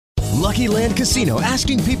Lucky Land Casino,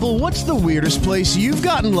 asking people, what's the weirdest place you've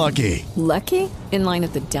gotten lucky? Lucky? In line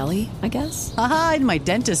at the deli, I guess? Aha, in my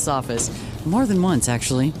dentist's office. More than once,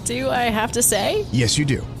 actually. Do I have to say? Yes, you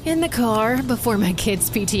do. In the car before my kids'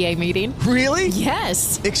 PTA meeting. Really?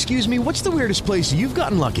 Yes. Excuse me, what's the weirdest place you've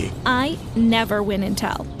gotten lucky? I never win and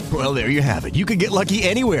tell. Well, there you have it. You can get lucky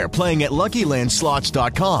anywhere, playing at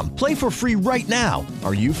LuckyLandSlots.com. Play for free right now.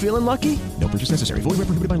 Are you feeling lucky? No purchase necessary. Void where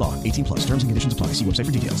prohibited by law. 18 plus. Terms and conditions apply. See website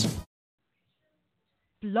for details.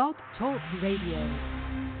 Blog Talk Radio.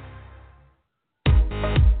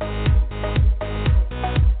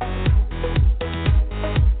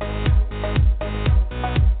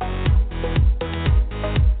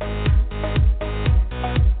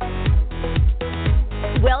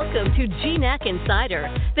 Welcome to GNAC Insider,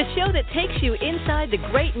 the show that takes you inside the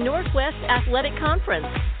Great Northwest Athletic Conference.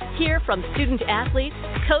 Hear from student athletes,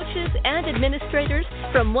 coaches, and administrators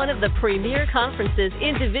from one of the premier conferences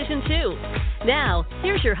in Division II. Now,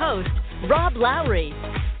 here's your host, Rob Lowery.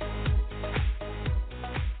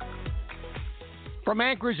 From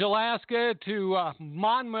Anchorage, Alaska to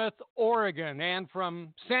Monmouth, Oregon, and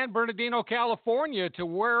from San Bernardino, California to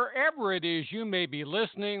wherever it is you may be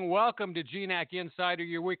listening, welcome to GNAC Insider,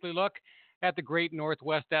 your weekly look at the Great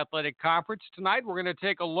Northwest Athletic Conference. Tonight we're going to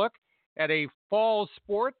take a look at a fall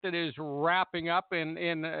sport that is wrapping up in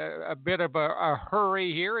a bit of a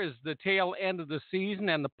hurry here as the tail end of the season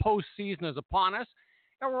and the postseason is upon us.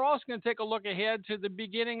 And we're also going to take a look ahead to the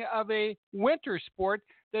beginning of a winter sport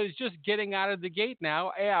that is just getting out of the gate now,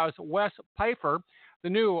 as Wes Pifer, the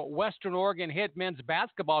new Western Oregon head men's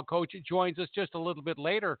basketball coach, joins us just a little bit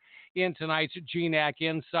later in tonight's GNAC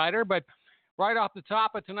Insider. But right off the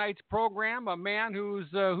top of tonight's program, a man whose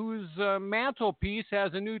mantelpiece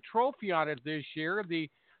has a new trophy on it this year, the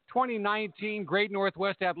 2019 Great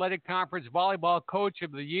Northwest Athletic Conference Volleyball Coach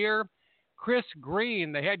of the Year, Chris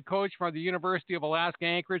Green, the head coach from the University of Alaska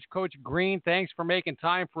Anchorage. Coach Green, thanks for making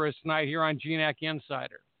time for us tonight here on GNAC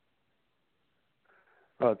Insider.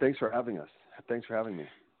 Thanks for having us. Thanks for having me.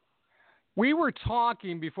 We were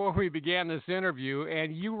talking before we began this interview,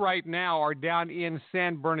 and you right now are down in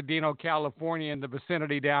San Bernardino, California, in the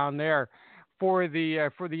vicinity down there for the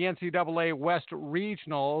NCAA West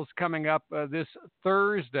Regionals coming up this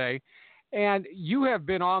Thursday. And you have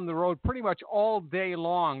been on the road pretty much all day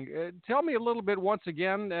long. Tell me a little bit once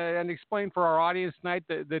again and explain for our audience tonight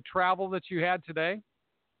the travel that you had today.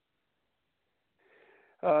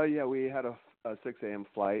 Yeah, we had a 6 a.m.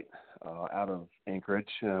 flight out of Anchorage.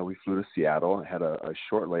 We flew to Seattle, had a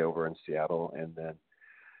short layover in Seattle, and then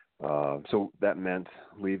so that meant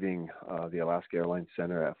leaving the Alaska Airlines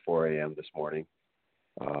Center at 4 a.m. this morning.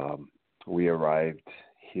 We arrived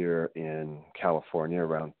here in California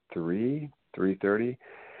around 3:30,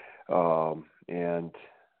 and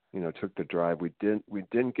took the drive. We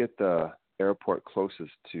didn't get the airport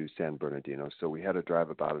closest to San Bernardino, so we had to drive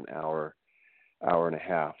about an hour and a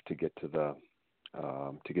half to get to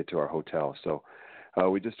our hotel. So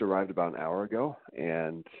we just arrived about an hour ago,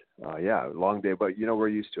 and long day, but we're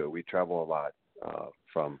used to it. We travel a lot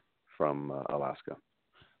from Alaska.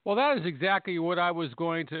 Well, that is exactly what I was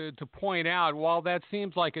going to point out. While that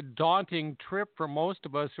seems like a daunting trip for most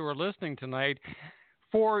of us who are listening tonight,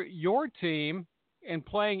 for your team and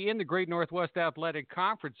playing in the Great Northwest Athletic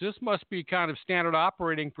Conference, this must be kind of standard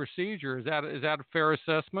operating procedure. Is that a fair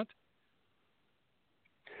assessment?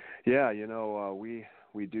 Yeah, we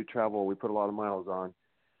do travel. We put a lot of miles on.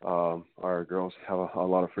 Our girls have a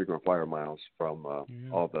lot of frequent flyer miles from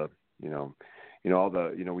all the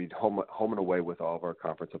we home and away with all of our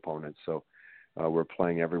conference opponents. So we're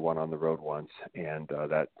playing everyone on the road once, and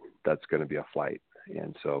that's going to be a flight.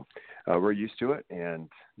 And so we're used to it, and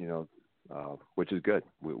which is good.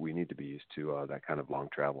 We need to be used to that kind of long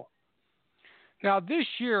travel. Now this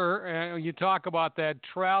year, you talk about that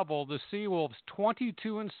travel. The Seawolves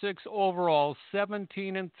 22-6 overall,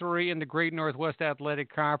 17-3 in the Great Northwest Athletic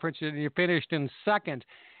Conference, and you finished in second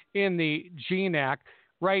in the GNAC.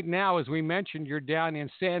 Right now, as we mentioned, you're down in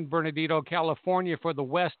San Bernardino, California for the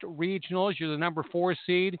West Regionals. You're the number 4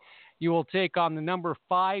 seed. You will take on the number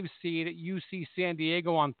 5 seed at UC San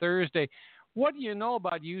Diego on Thursday. What do you know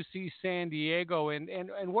about UC San Diego, and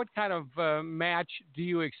what kind of match do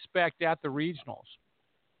you expect at the regionals?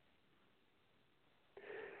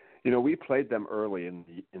 We played them early in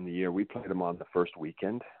the year. We played them on the first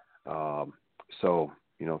weekend. So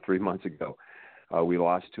 3 months ago, we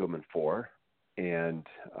lost to them in 4. And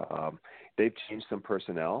they've changed some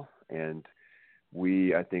personnel, and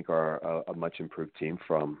we, I think, are a much improved team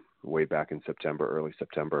from way back in early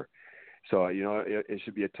September. So, it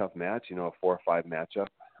should be a tough match. A 4 or 5 matchup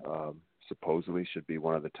supposedly should be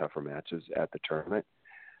one of the tougher matches at the tournament.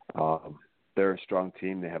 They're a strong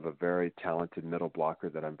team. They have a very talented middle blocker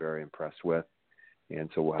that I'm very impressed with, and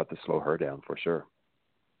so we'll have to slow her down for sure.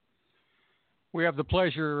 We have the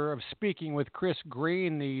pleasure of speaking with Chris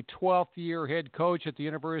Green, the 12th year head coach at the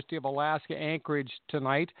University of Alaska Anchorage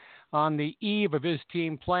tonight, on the eve of his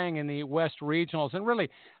team playing in the West Regionals. And really,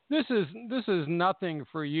 this is nothing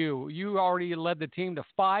for you. You already led the team to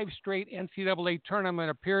 5 straight NCAA tournament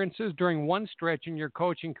appearances during one stretch in your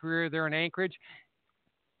coaching career there in Anchorage.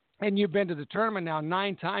 And you've been to the tournament now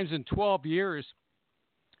 9 times in 12 years.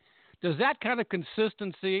 Does that kind of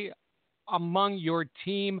consistency among your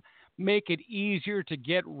team make it easier to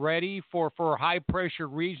get ready for high-pressure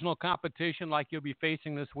regional competition like you'll be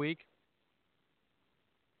facing this week?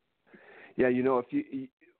 Yeah, if you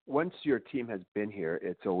once your team has been here,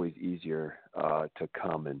 it's always easier to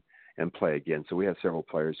come and play again. So we have several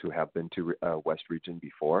players who have been to West Region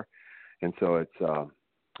before, and so it's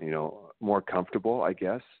more comfortable, I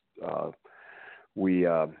guess.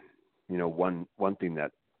 One thing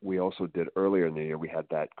that we also did earlier in the year, we had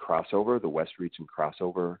that crossover, the West Region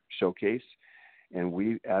crossover showcase, and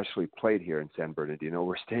we actually played here in San Bernardino.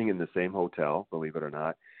 We're staying in the same hotel, believe it or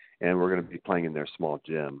not, and we're going to be playing in their small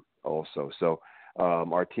gym also. So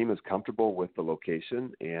our team is comfortable with the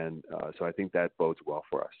location, and so I think that bodes well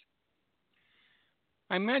for us.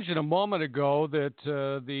 I mentioned a moment ago that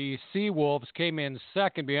the Seawolves came in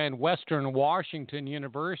second behind Western Washington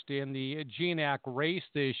University in the GNAC race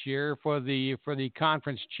this year for the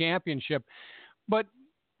conference championship. But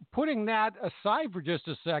putting that aside for just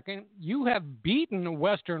a second, you have beaten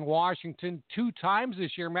Western Washington 2 times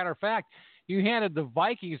this year. Matter of fact, you handed the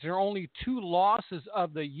Vikings their only 2 losses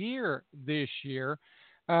of the year this year.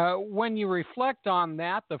 When you reflect on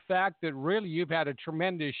that, the fact that really you've had a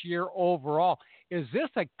tremendous year overall, is this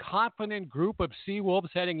a confident group of Seawolves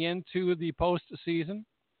heading into the postseason?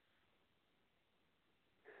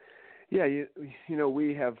 Yeah,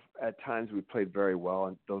 we have at times we played very well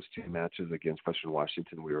in those 2 matches against Western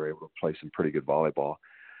Washington. We were able to play some pretty good volleyball.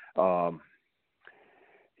 I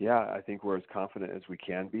think we're as confident as we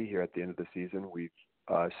can be here at the end of the season. We've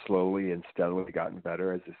slowly and steadily gotten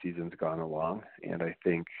better as the season's gone along, and I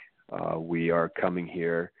think we are coming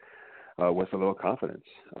here with a little confidence.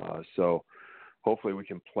 So hopefully we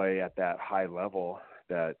can play at that high level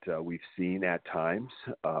that we've seen at times,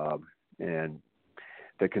 and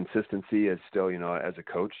the consistency is still, as a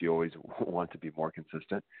coach, you always want to be more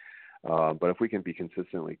consistent. But if we can be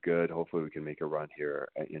consistently good, hopefully we can make a run here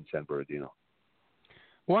in San Bernardino.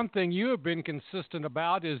 One thing you have been consistent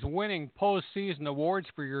about is winning postseason awards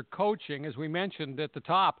for your coaching. As we mentioned at the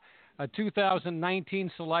top, a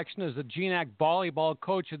 2019 selection as the GNAC Volleyball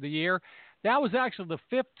Coach of the Year. That was actually the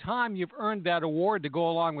 5th time you've earned that award, to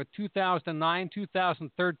go along with 2009,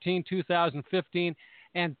 2013, 2015,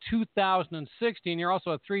 and 2016. You're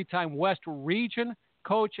also a 3-time West Region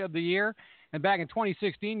Coach of the Year. And back in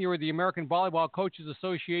 2016, you were the American Volleyball Coaches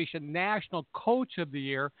Association National Coach of the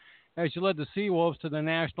Year, as you led the Seawolves to the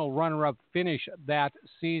national runner-up finish that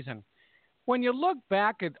season. When you look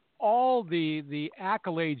back at all the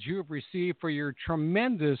accolades you've received for your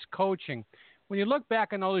tremendous coaching, when you look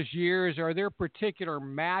back on those years, are there particular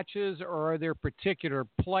matches or are there particular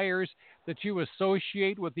players that you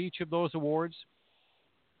associate with each of those awards?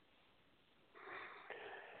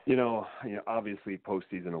 Obviously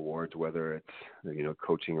postseason awards, whether it's,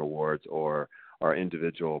 coaching awards or our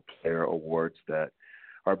individual player awards that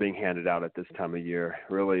are being handed out at this time of year,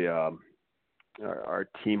 really our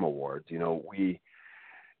team awards.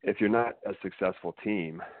 If you're not a successful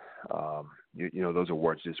team, those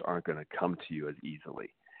awards just aren't going to come to you as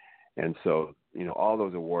easily. And so, all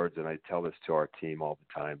those awards, and I tell this to our team all the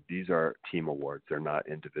time, these are team awards. They're not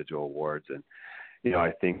individual awards. And,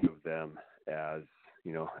 I think of them as,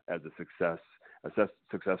 as a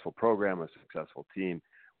successful program, a successful team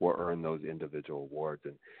will earn those individual awards.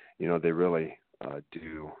 And, they really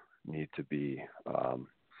do need to be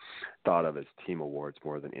thought of as team awards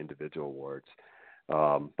more than individual awards.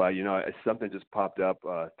 But, something just popped up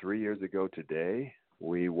 3 years ago today.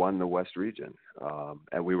 We won the West Region,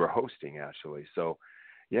 and we were hosting, actually. So,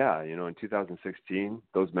 yeah, in 2016,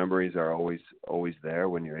 those memories are always there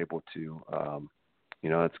when you're able to,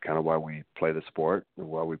 that's kind of why we play the sport, and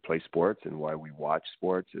why we play sports, and why we watch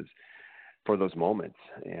sports is for those moments.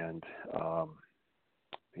 And,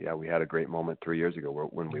 we had a great moment 3 years ago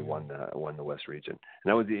when we won the West Region.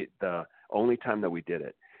 And that was the only time that we did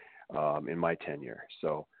it in my tenure.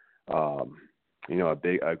 So, a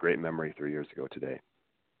great memory 3 years ago today.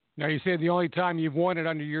 Now, you say the only time you've won it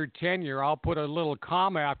under your tenure. I'll put a little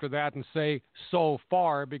comma after that and say so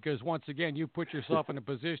far, because once again, you put yourself in a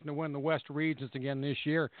position to win the West Regions again this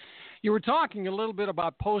year. You were talking a little bit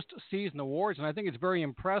about postseason awards, and I think it's very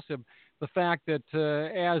impressive the fact that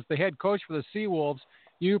as the head coach for the Seawolves,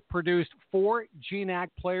 you produced 4 GNAC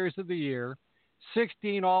Players of the Year,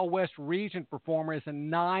 16 All-West Region performers,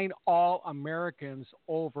 and 9 All-Americans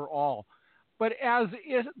overall. But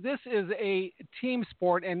this is a team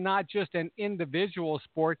sport and not just an individual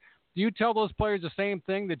sport, do you tell those players the same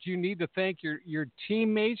thing, that you need to thank your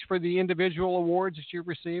teammates for the individual awards that you've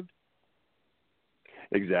received?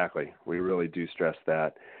 Exactly. We really do stress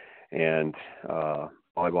that. And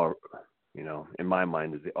volleyball, in my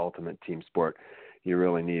mind, is the ultimate team sport. You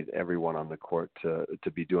really need everyone on the court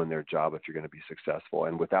to be doing their job if you're going to be successful.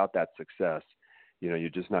 And without that success, you're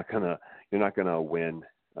just not gonna win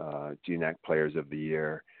GNAC Players of the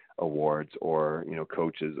Year awards or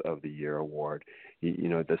Coaches of the Year award.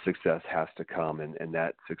 The success has to come, and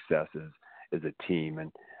that success is a team.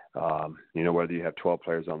 And whether you have 12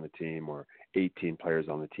 players on the team or 18 players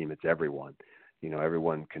on the team, it's everyone.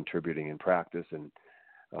 Everyone contributing in practice, and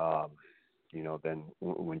then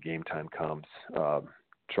when game time comes,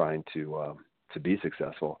 trying to be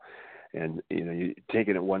successful. And you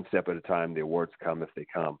taking it one step at a time. The awards come if they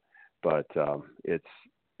come, but it's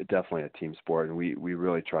definitely a team sport, and we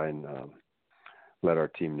really try and let our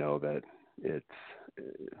team know that it's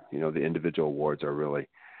the individual awards are really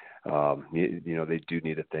they do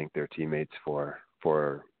need to thank their teammates for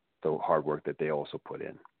the hard work that they also put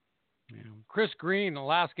in. Yeah. Chris Green,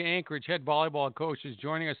 Alaska Anchorage head volleyball coach, is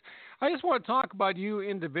joining us. I just want to talk about you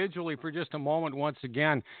individually for just a moment once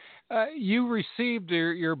again. You received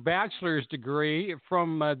your bachelor's degree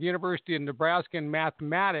from the University of Nebraska in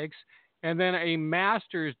mathematics, and then a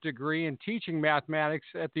master's degree in teaching mathematics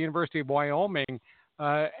at the University of Wyoming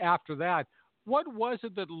after that. What was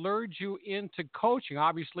it that lured you into coaching?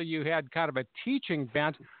 Obviously, you had kind of a teaching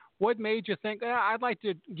bent. What made you think, I'd like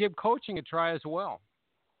to give coaching a try as well?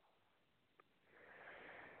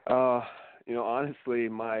 Honestly,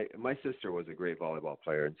 my sister was a great volleyball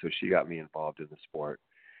player, and so she got me involved in the sport.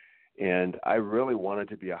 And I really wanted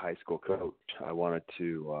to be a high school coach. I wanted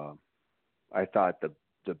to, I thought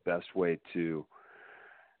the best way to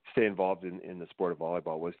stay involved in the sport of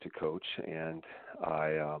volleyball was to coach. And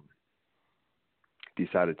I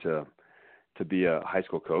decided to be a high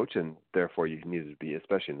school coach, and therefore you needed to be,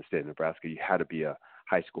 especially in the state of Nebraska, you had to be a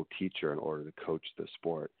high school teacher in order to coach the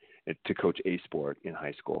sport, to coach a sport in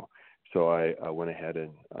high school. So I went ahead,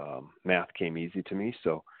 and math came easy to me.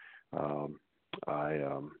 So I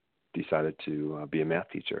decided to be a math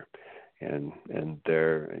teacher, and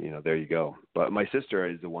there you go. But my sister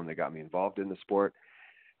is the one that got me involved in the sport.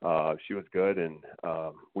 She was good, and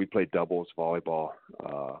we played doubles volleyball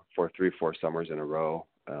for 3 or 4 summers in a row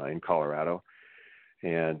in Colorado,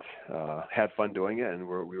 and had fun doing it, and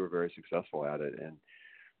we were very successful at it. And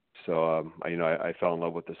so, I fell in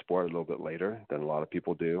love with the sport a little bit later than a lot of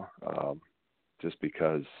people do, just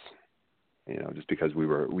because we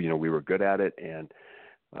were good at it, and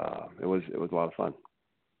it was a lot of fun.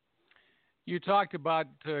 You talked about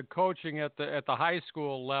coaching at the high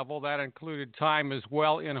school level. That included time as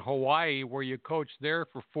well in Hawaii, where you coached there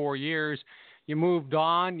for 4 years. You moved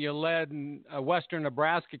on. You led Western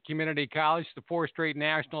Nebraska Community College to 4 straight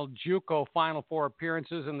national JUCO Final Four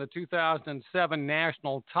appearances and the 2007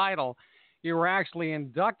 national title. You were actually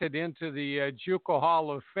inducted into the JUCO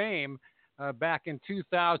Hall of Fame back in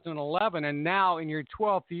 2011, and now in your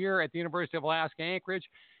 12th year at the University of Alaska Anchorage,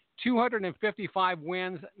 255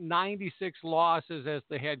 wins, 96 losses as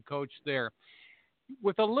the head coach there.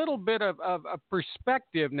 With a little bit of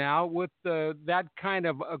perspective now, with that kind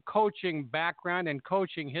of a coaching background and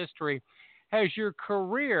coaching history, has your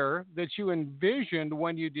career that you envisioned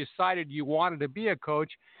when you decided you wanted to be a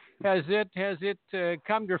coach, has it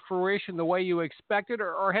come to fruition the way you expected,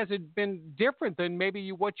 or has it been different than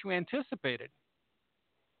maybe what you anticipated?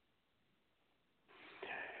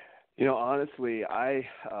 Honestly, I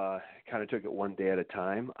kind of took it one day at a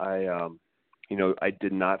time. I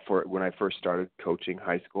did not, when I first started coaching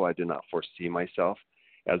high school, I did not foresee myself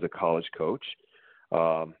as a college coach.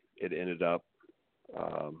 It ended up,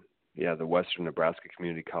 the Western Nebraska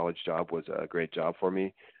Community College job was a great job for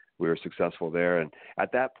me. We were successful there. And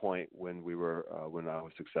at that point, when I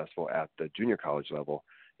was successful at the junior college level,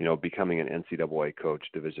 becoming an NCAA coach,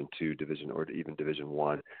 Division II, or even Division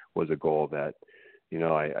I, was a goal that,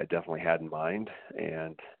 I definitely had in mind.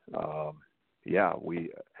 And,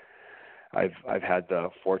 I've had the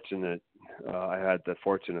fortune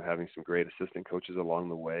of having some great assistant coaches along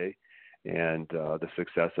the way, and the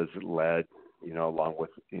success has led, along with,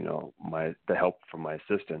 the help from my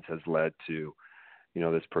assistants has led to,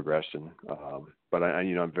 this progression. But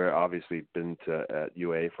I'm very obviously been at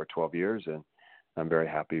UA for 12 years, and I'm very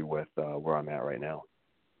happy with where I'm at right now.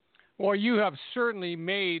 Well, you have certainly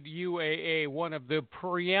made UAA one of the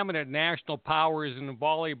preeminent national powers in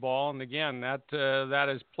volleyball. And again, that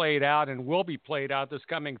has played out and will be played out this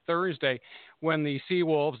coming Thursday when the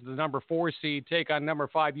Seawolves, the number 4 seed, take on number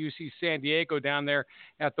 5 UC San Diego down there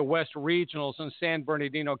at the West Regionals in San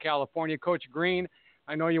Bernardino, California. Coach Green,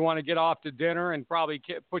 I know you want to get off to dinner and probably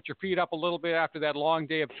put your feet up a little bit after that long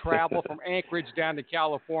day of travel from Anchorage down to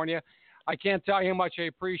California. I can't tell you how much I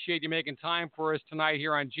appreciate you making time for us tonight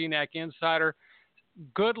here on GNAC Insider.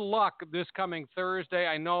 Good luck this coming Thursday.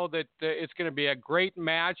 I know that it's going to be a great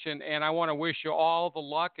match, and I want to wish you all the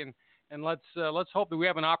luck. And let's hope that we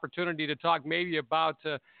have an opportunity to talk maybe about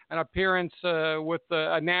an appearance with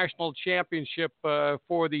a national championship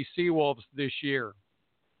for the Seawolves this year.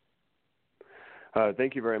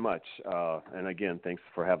 Thank you very much. And again, thanks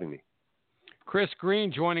for having me. Chris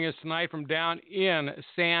Green joining us tonight from down in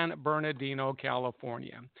San Bernardino,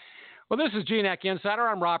 California. Well, this is GNAC Insider.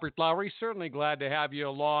 I'm Robert Lowery. Certainly glad to have you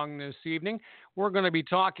along this evening. We're going to be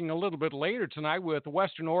talking a little bit later tonight with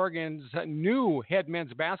Western Oregon's new head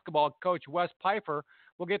men's basketball coach, Wes Pifer.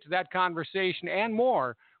 We'll get to that conversation and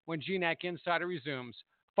more when GNAC Insider resumes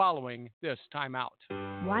following this timeout.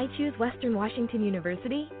 Why choose Western Washington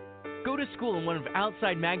University? Go to school in one of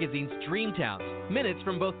Outside Magazine's dream towns, minutes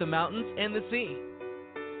from both the mountains and the sea.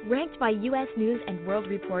 Ranked by U.S. News and World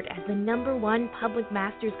Report as the #1 public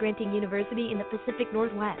master's granting university in the Pacific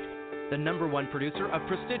Northwest. The #1 producer of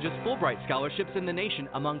prestigious Fulbright scholarships in the nation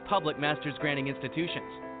among public master's granting institutions.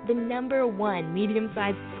 The #1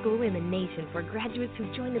 medium-sized school in the nation for graduates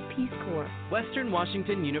who join the Peace Corps. Western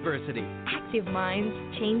Washington University. Active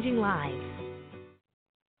minds, changing lives.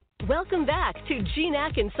 Welcome back to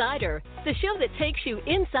GNAC Insider, the show that takes you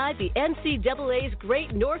inside the NCAA's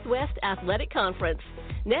Great Northwest Athletic Conference.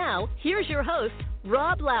 Now, here's your host,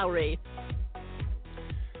 Rob Lowery.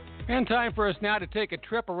 And time for us now to take a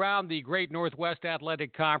trip around the Great Northwest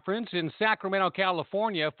Athletic Conference. In Sacramento,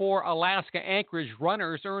 California, 4 Alaska Anchorage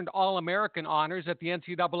runners earned All-American honors at the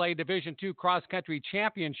NCAA Division II Cross Country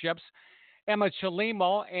Championships. Emma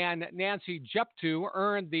Chalimo and Nancy Jeptu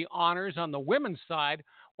earned the honors on the women's side,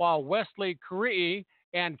 while Wesley Curie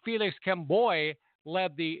and Felix Kemboy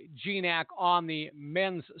led the GNAC on the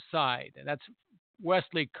men's side. That's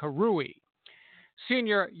Wesley Karui.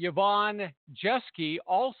 Senior Yvonne Jeske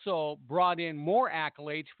also brought in more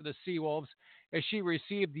accolades for the Seawolves as she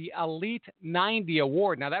received the Elite 90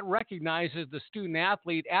 award. Now, that recognizes the student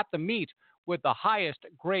athlete at the meet with the highest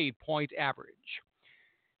grade point average.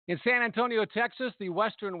 In San Antonio, Texas, the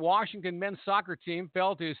Western Washington men's soccer team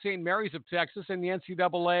fell to St. Mary's of Texas in the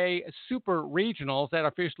NCAA Super Regionals that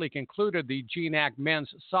officially concluded the GNAC men's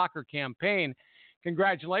soccer campaign.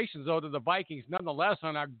 Congratulations, though, to the Vikings, nonetheless,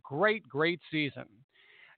 on a great, great season.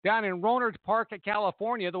 Down in Rohnert Park,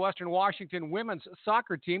 California, the Western Washington women's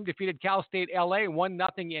soccer team defeated Cal State LA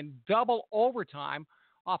 1-0 in double overtime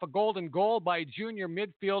off a golden goal by junior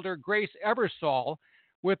midfielder Grace Eversole.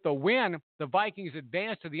 With the win, the Vikings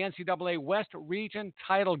advanced to the NCAA West Region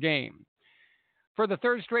title game. For the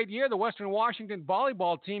third straight year, the Western Washington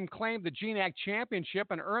volleyball team claimed the GNAC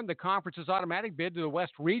championship and earned the conference's automatic bid to the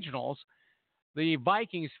West Regionals. The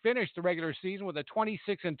Vikings finished the regular season with a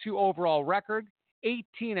 26-2 overall record,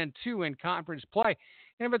 18-2 in conference play.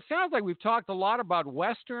 And if it sounds like we've talked a lot about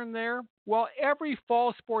Western there, well, every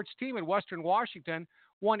fall sports team in Western Washington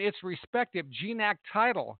won its respective GNAC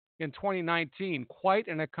title in 2019. Quite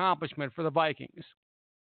an accomplishment for the Vikings.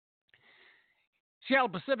 Seattle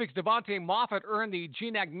Pacific's Devontae Moffett earned the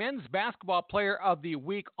GNAC Men's Basketball Player of the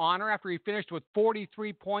Week honor after he finished with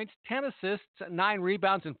 43 points, 10 assists, 9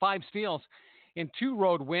 rebounds, and 5 steals in 2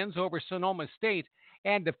 road wins over Sonoma State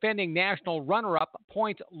and defending national runner-up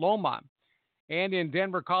Point Loma. And in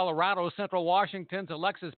Denver, Colorado, Central Washington's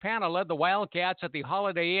Alexis Pana led the Wildcats at the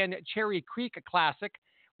Holiday Inn Cherry Creek Classic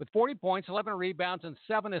with 40 points, 11 rebounds, and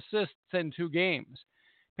 7 assists in 2 games.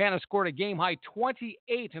 Pana scored a game-high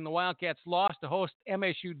 28 in the Wildcats' loss to host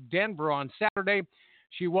MSU Denver on Saturday.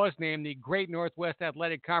 She was named the Great Northwest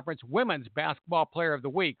Athletic Conference Women's Basketball Player of the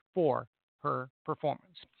Week for her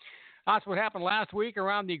performance. That's what happened last week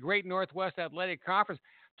around the Great Northwest Athletic Conference.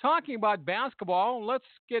 Talking about basketball, let's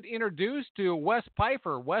get introduced to Wes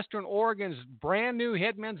Pifer, Western Oregon's brand new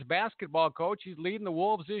head men's basketball coach. He's leading the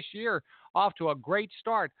Wolves this year off to a great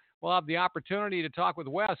start. We'll have the opportunity to talk with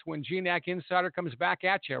Wes when GNAC Insider comes back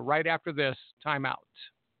at you right after this timeout.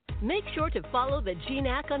 Make sure to follow the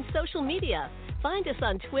GNAC on social media. Find us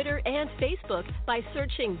on Twitter and Facebook by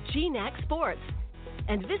searching GNAC Sports.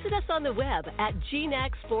 And visit us on the web at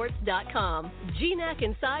GNACsports.com. GNAC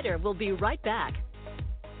Insider will be right back.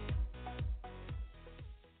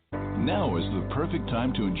 Now is the perfect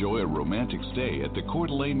time to enjoy a romantic stay at the Coeur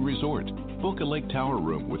d'Alene Resort. Book a lake tower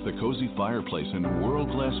room with a cozy fireplace and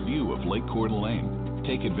world-class view of Lake Coeur d'Alene.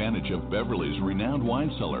 Take advantage of Beverly's renowned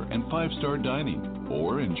wine cellar and 5-star dining,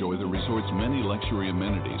 or enjoy the resort's many luxury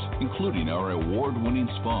amenities, including our award-winning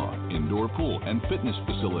spa, indoor pool, and fitness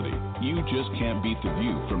facility. You just can't beat the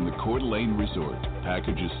view from the Coeur d'Alene Resort.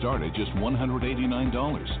 Packages start at just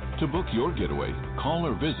 $189. To book your getaway, call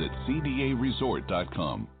or visit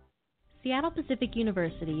cdaresort.com. Seattle Pacific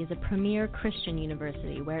University is a premier Christian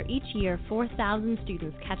university where each year 4,000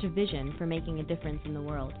 students catch a vision for making a difference in the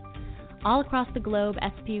world. All across the globe,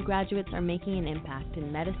 SPU graduates are making an impact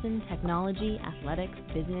in medicine, technology, athletics,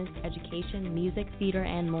 business, education, music, theater,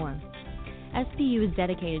 and more. SPU is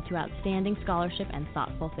dedicated to outstanding scholarship and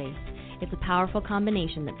thoughtful faith. It's a powerful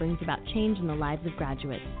combination that brings about change in the lives of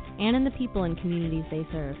graduates and in the people and communities they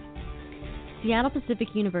serve. Seattle Pacific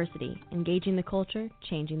University, engaging the culture,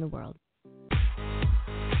 changing the world.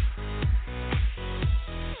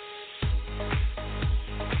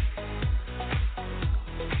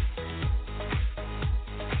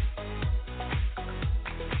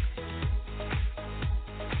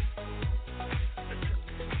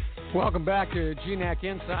 Welcome back to GNAC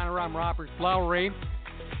Insider. I'm Robert Lowery.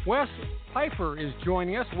 Wes Pifer is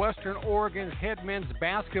joining us, Western Oregon's head men's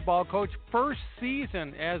basketball coach. First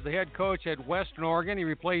season as the head coach at Western Oregon. He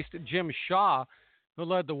replaced Jim Shaw, who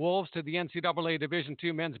led the Wolves to the NCAA Division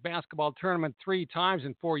II men's basketball tournament 3 times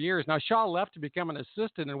in 4 years. Now, Shaw left to become an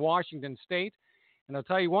assistant in Washington State. And I'll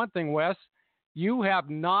tell you one thing, Wes, you have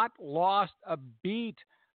not lost a beat.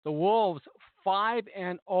 The Wolves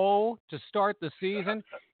 5-0 to start the season,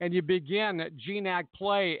 and you begin GNAC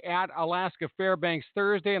play at Alaska Fairbanks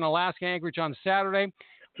Thursday and Alaska Anchorage on Saturday.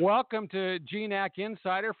 Welcome to GNAC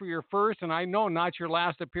Insider for your first, and I know not your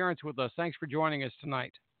last appearance with us. Thanks for joining us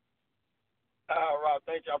tonight. Rob,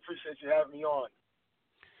 thank you. I appreciate you having me on.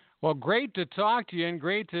 Well, great to talk to you and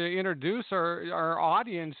great to introduce our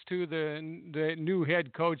audience to the new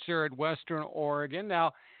head coach there at Western Oregon.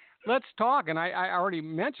 Now, let's talk, and I already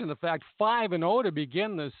mentioned the fact 5-0 to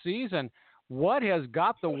begin the season. What has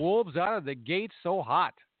got the Wolves out of the gate so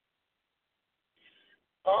hot?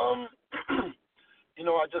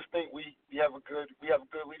 I just think we have a good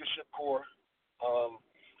leadership core.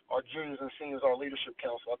 Our juniors and seniors, our leadership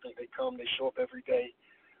council, I think they come, they show up every day.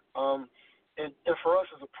 And for us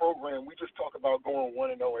as a program, we just talk about going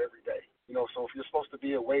 1-0 every day. So if you're supposed to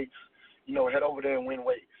be at weights, head over there and win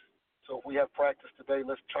weights. So if we have practice today,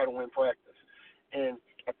 let's try to win practice. And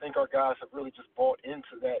I think our guys have really just bought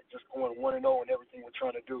into that, just going 1-0 in everything we're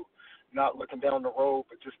trying to do, not looking down the road,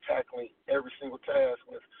 but just tackling every single task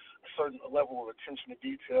with a certain level of attention to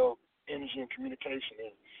detail, energy, and communication.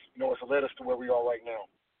 And, it's led us to where we are right now.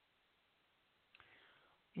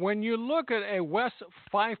 When you look at a Wes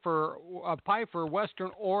Pifer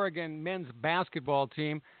Western Oregon men's basketball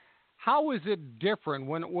team, how is it different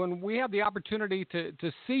when we have the opportunity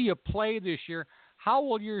to see you play this year? How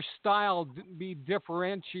will your style be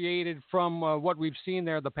differentiated from what we've seen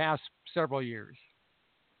there the past several years?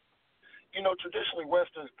 Traditionally,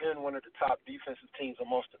 Western's been one of the top defensive teams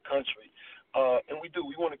amongst the country, and we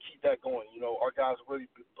want to keep that going. Our guys really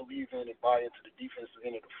believe in and buy into the defensive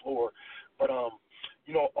end of the floor, but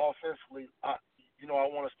offensively, I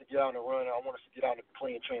want us to get out and run. I want us to get out and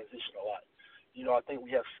play in transition a lot. I think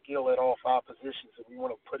we have skill at all 5 positions, and we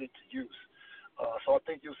want to put it to use. So I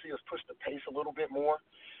think you'll see us push the pace a little bit more.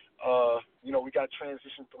 We got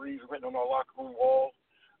transition threes written on our locker room wall.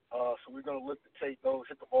 So we're going to look to take those,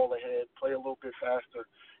 hit the ball ahead, play a little bit faster,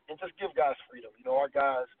 and just give guys freedom. Our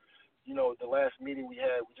guys, the last meeting we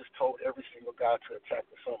had, we just told every single guy to attack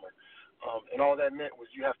the summer. And all that meant was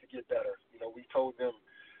you have to get better. We told them,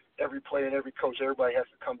 every player and every coach, everybody has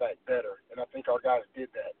to come back better. And I think our guys did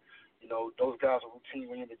that. Those guys are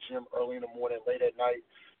routinely in the gym early in the morning, late at night.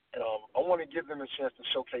 And I want to give them a chance to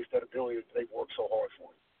showcase that ability that they've worked so hard for.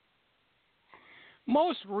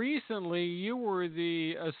 Most recently, you were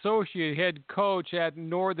the associate head coach at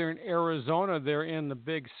Northern Arizona there in the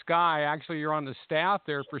Big Sky. Actually, you're on the staff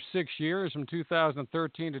there for 6 years, from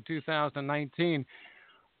 2013 to 2019.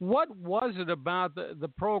 What was it about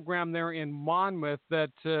the program there in Monmouth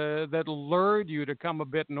that lured you to come a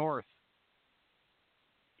bit north?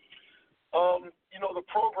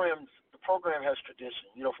 The program has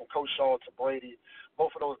tradition. From Coach Shaw to Brady,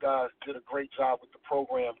 both of those guys did a great job with the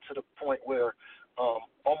program to the point where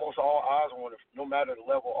almost all eyes were on it, no matter the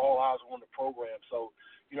level, all eyes were on the program. So,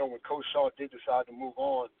 when Coach Shaw did decide to move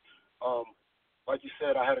on, like you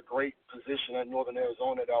said, I had a great position at Northern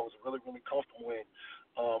Arizona that I was really, really comfortable in.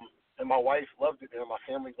 And my wife loved it there. My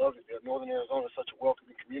family loved it there. Northern Arizona is such a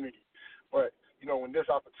welcoming community. But, when this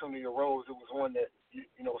opportunity arose, it was one that,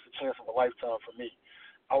 was a chance of a lifetime for me.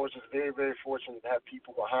 I was just very, very fortunate to have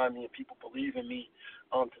people behind me and people believe in me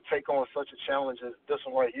to take on such a challenge as this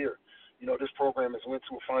one right here. This program has went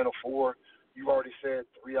to a Final Four. You've already said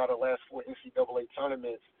 3 out of the last 4 NCAA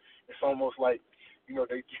tournaments. It's almost like,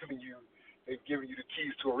 they've given you the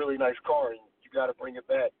keys to a really nice car, and you got to bring it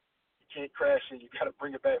back. You can't crash it. You got to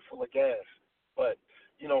bring it back full of gas. But,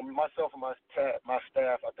 myself and my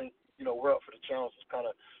staff, I think, we're up for the challenge to kind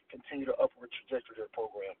of continue the upward trajectory of the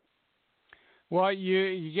program. Well,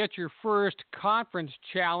 you get your first conference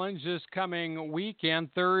challenge this coming weekend,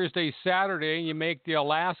 Thursday, Saturday. You make the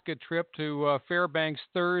Alaska trip to Fairbanks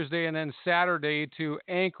Thursday and then Saturday to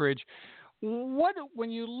Anchorage. When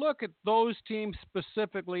you look at those teams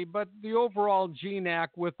specifically, but the overall GNAC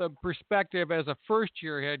with a perspective as a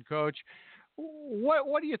first-year head coach,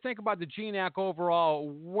 what do you think about the GNAC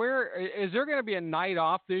overall? Where is there going to be a night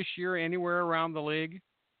off this year anywhere around the league?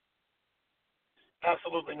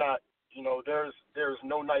 Absolutely not. There's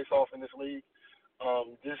no nights off in this league.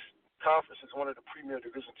 This conference is one of the premier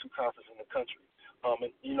Division II conferences in the country.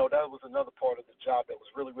 And that was another part of the job that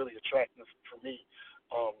was really, really attractive for me.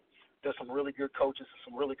 There's some really good coaches and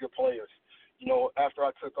some really good players. After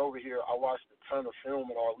I took over here, I watched a ton of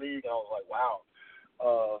film in our league, and I was like, wow.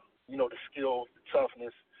 The skill, the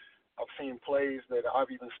toughness. I've seen plays that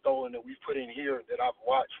I've even stolen that we've put in here that I've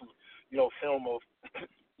watched from, film of,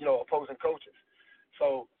 opposing coaches.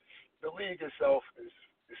 So the league itself is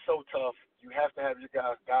so tough. You have to have your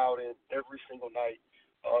guys dialed in every single night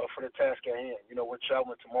for the task at hand. We're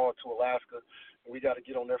traveling tomorrow to Alaska, and we got to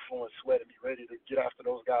get on their floor and sweat and be ready to get after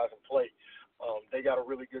those guys and play. They got a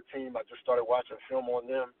really good team. I just started watching film on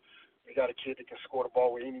them. They got a kid that can score the ball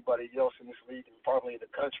with anybody else in this league and probably in the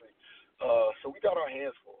country. So we got our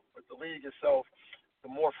hands full. But the league itself, the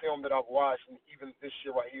more film that I've watched, and even this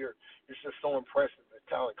year right here, it's just so impressive, the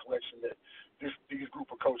talent collection that these group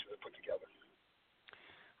of coaches have put together.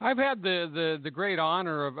 I've had the great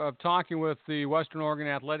honor of talking with the Western Oregon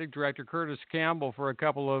Athletic Director, Curtis Campbell, for a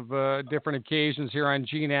couple of different occasions here on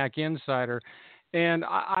GNAC Insider. And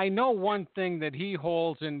I know one thing that he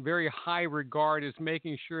holds in very high regard is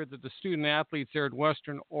making sure that the student athletes there at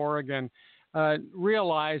Western Oregon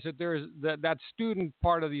realize that there's that student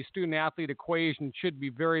part of the student athlete equation should be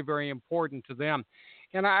very, very important to them.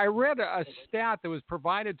 And I read a stat that was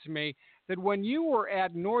provided to me that when you were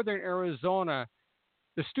at Northern Arizona,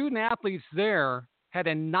 the student athletes there had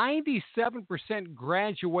a 97%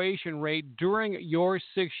 graduation rate during your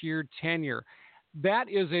 6-year tenure. That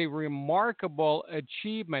is a remarkable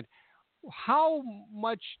achievement. How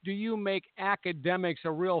much do you make academics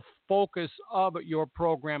a real focus of your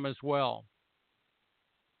program as well?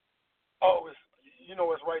 Oh, it's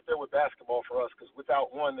right there with basketball for us, because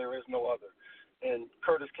without one, there is no other. And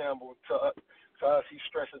Curtis Campbell, to us, he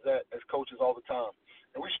stresses that as coaches all the time.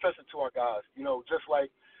 And we stress it to our guys, just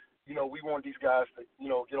like, we want these guys to,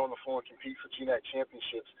 get on the floor and compete for GNAC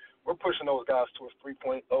championships. We're pushing those guys towards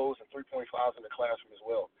 3.0s and 3.5s in the classroom as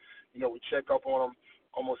well. We check up on them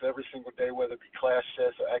almost every single day, whether it be class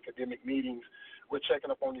chats or academic meetings. We're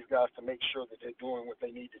checking up on these guys to make sure that they're doing what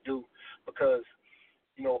they need to do, because,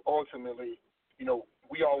 ultimately,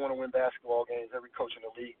 we all want to win basketball games. Every coach in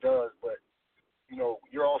the league does, but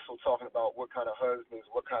you're also talking about what kind of husbands,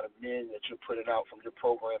 what kind of men that you're putting out from your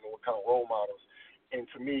program, and what kind of role models. And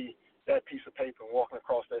to me, that piece of paper and walking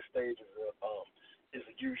across that stage is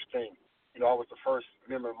a huge thing. I was the first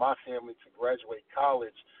member of my family to graduate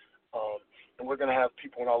college, and we're going to have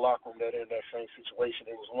people in our locker room that are in that same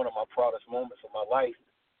situation. It was one of my proudest moments of my life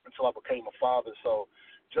until I became a father. So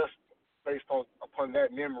just based upon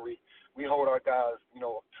that memory, we hold our guys,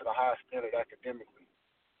 to the highest standard academically.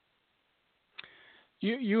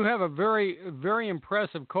 You have a very, very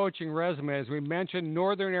impressive coaching resume. As we mentioned,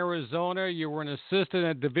 Northern Arizona, you were an assistant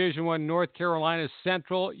at Division I North Carolina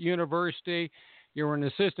Central University. You were an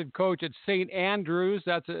assistant coach at St. Andrews.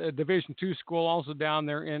 That's a Division II school also down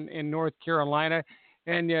there in North Carolina.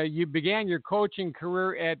 And you began your coaching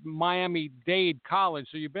career at Miami-Dade College.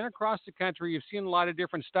 So you've been across the country. You've seen a lot of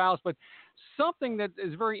different styles. But something that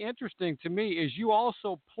is very interesting to me is you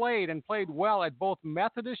also played well at both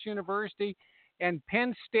Methodist University and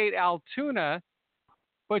Penn State Altoona,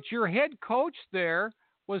 but your head coach there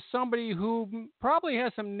was somebody who probably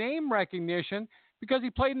has some name recognition because he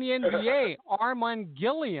played in the NBA, Armand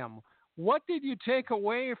Gilliam. What did you take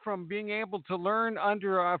away from being able to learn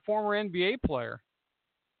under a former NBA player?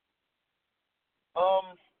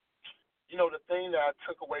 The thing that I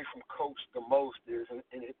took away from Coach the most is, and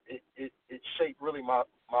it shaped really my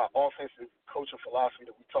offensive coaching philosophy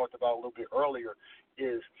that we talked about a little bit earlier,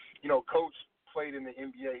 is, Coach played in the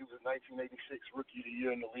NBA. He was a 1986 Rookie of the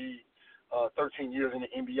Year in the league, 13 years in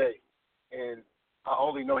the NBA. And I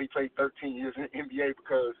only know he played 13 years in the NBA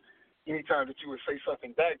because anytime that you would say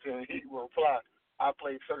something back to him, he would reply, I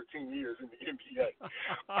played 13 years in the NBA.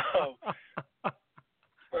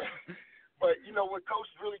 But what Coach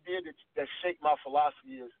really did that shaped my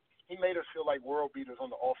philosophy is he made us feel like world beaters on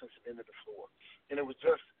the offensive end of the floor. And it was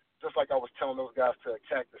just like I was telling those guys to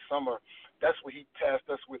attack this summer. That's what he tasked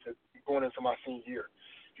us with going into my senior year.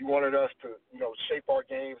 He wanted us to, shape our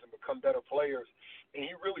games and become better players. And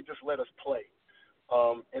he really just let us play.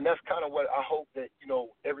 And that's kind of what I hope that,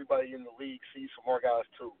 everybody in the league sees from our guys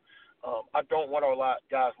too. I don't want our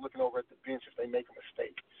guys looking over at the bench if they make a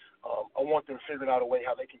mistake. I want them figuring out a way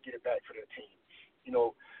how they can get it back for their team.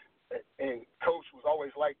 And Coach was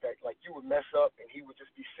always like that. Like, you would mess up, and he would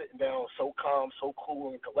just be sitting down so calm, so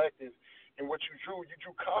cool and collective. And what you drew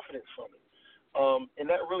confidence from it. And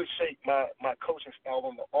that really shaped my coaching style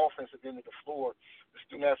on the offensive end of the floor, the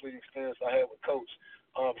student-athlete experience I had with Coach.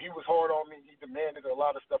 He was hard on me. He demanded a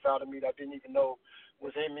lot of stuff out of me that I didn't even know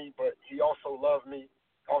was in me, but he also loved me,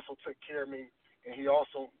 also took care of me, and he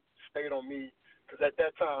also stayed on me. Because at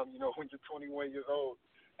that time, when you're 21 years old,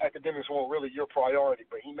 academics weren't really your priority,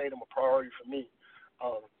 but he made them a priority for me.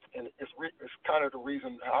 And it's kind of the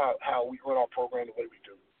reason how we run our program the way we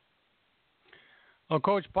do. Well,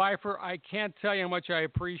 Coach Pifer, I can't tell you how much I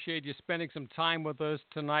appreciate you spending some time with us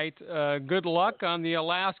tonight. Good luck on the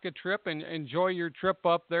Alaska trip, and enjoy your trip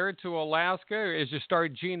up there to Alaska as you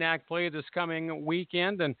start GNAC play this coming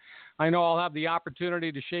weekend. And I know I'll have the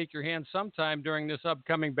opportunity to shake your hand sometime during this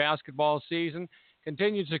upcoming basketball season.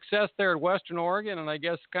 Continued success there at Western Oregon, and I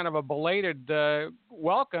guess kind of a belated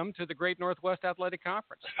welcome to the Great Northwest Athletic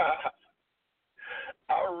Conference.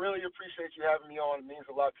 I really appreciate you having me on. It means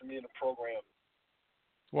a lot to me in the program.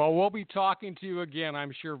 Well, we'll be talking to you again,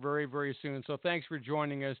 I'm sure, very, very soon. So thanks for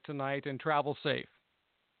joining us tonight, and travel safe.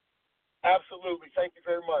 Absolutely. Thank you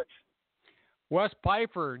very much. Wes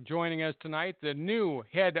Pifer joining us tonight, the new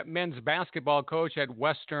head men's basketball coach at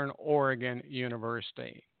Western Oregon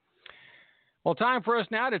University. Well, time for us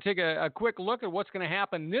now to take a quick look at what's going to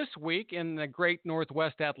happen this week in the Great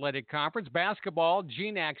Northwest Athletic Conference. Basketball,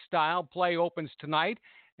 GNAC style play opens tonight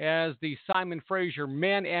as the Simon Fraser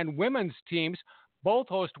men and women's teams both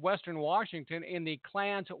host Western Washington in the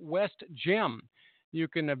Clans West Gym. You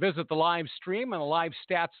can visit the live stream and the live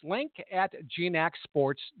stats link at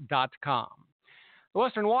gnacsports.com. The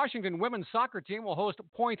Western Washington women's soccer team will host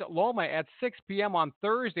Point Loma at 6 p.m. on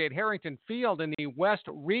Thursday at Harrington Field in the West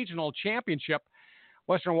Regional Championship.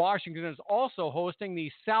 Western Washington is also hosting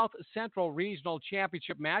the South Central Regional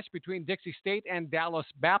Championship match between Dixie State and Dallas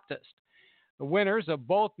Baptist. The winners of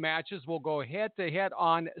both matches will go head-to-head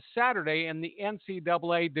on Saturday in the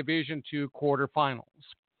NCAA Division II quarterfinals.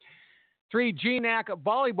 3 GNAC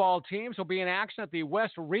volleyball teams will be in action at the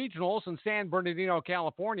West Regionals in San Bernardino,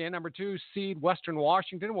 California. Number 2 seed Western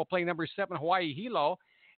Washington will play number 7 Hawaii Hilo,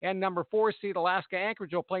 and number 4 seed Alaska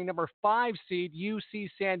Anchorage will play number 5 seed UC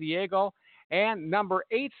San Diego, and number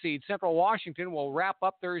 8 seed Central Washington will wrap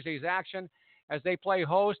up Thursday's action as they play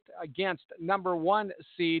host against number 1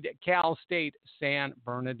 seed Cal State San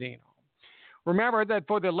Bernardino. Remember that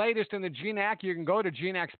for the latest in the GNAC, you can go to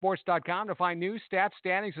gnacsports.com to find news, stats,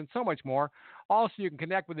 standings, and so much more. Also, you can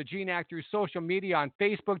connect with the GNAC through social media on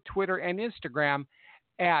Facebook, Twitter, and Instagram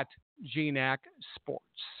at GNAC Sports.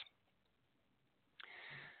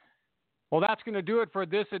 Well, that's going to do it for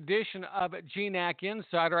this edition of GNAC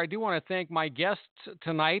Insider. I do want to thank my guests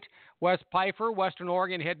tonight, Wes Pifer, Western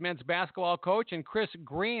Oregon head men's basketball coach, and Chris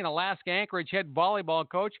Green, Alaska Anchorage head volleyball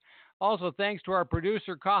coach. Also, thanks to our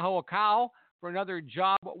producer, Kaho Akau, for another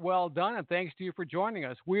job well done, and thanks to you for joining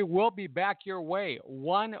us. We will be back your way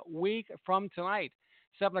 1 week from tonight,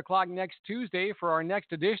 7 o'clock next Tuesday, for our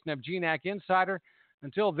next edition of GNAC Insider.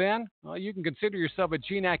 Until then, you can consider yourself a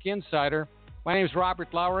GNAC Insider. My name is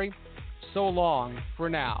Robert Lowery. So long for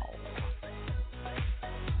now.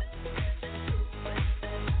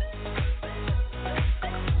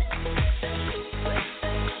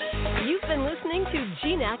 You've been listening to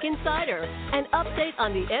GNAC Insider, an update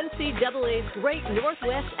on the NCAA's Great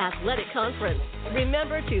Northwest Athletic Conference.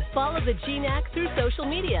 Remember to follow the GNAC through social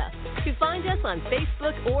media. To find us on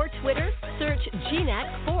Facebook or Twitter, search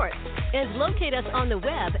GNAC Sports and locate us on the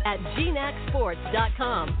web at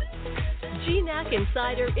gnacsports.com. GNAC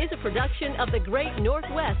Insider is a production of the Great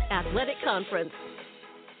Northwest Athletic Conference.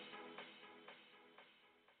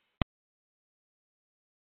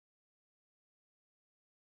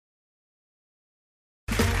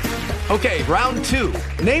 Okay, round two.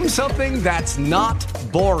 Name something that's not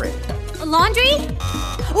boring. A laundry?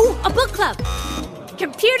 Ooh, a book club.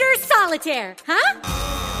 Computer solitaire, huh?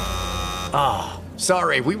 Ah, oh,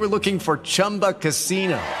 sorry, we were looking for Chumba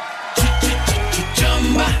Casino.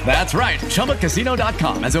 That's right,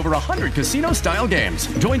 ChumbaCasino.com has over 100 casino-style games.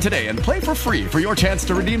 Join today and play for free for your chance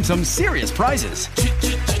to redeem some serious prizes.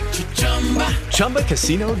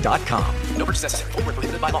 ChumbaCasino.com. No purchase necessary. Void where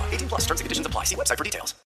prohibited by law. 18+ terms and conditions apply. See website for details.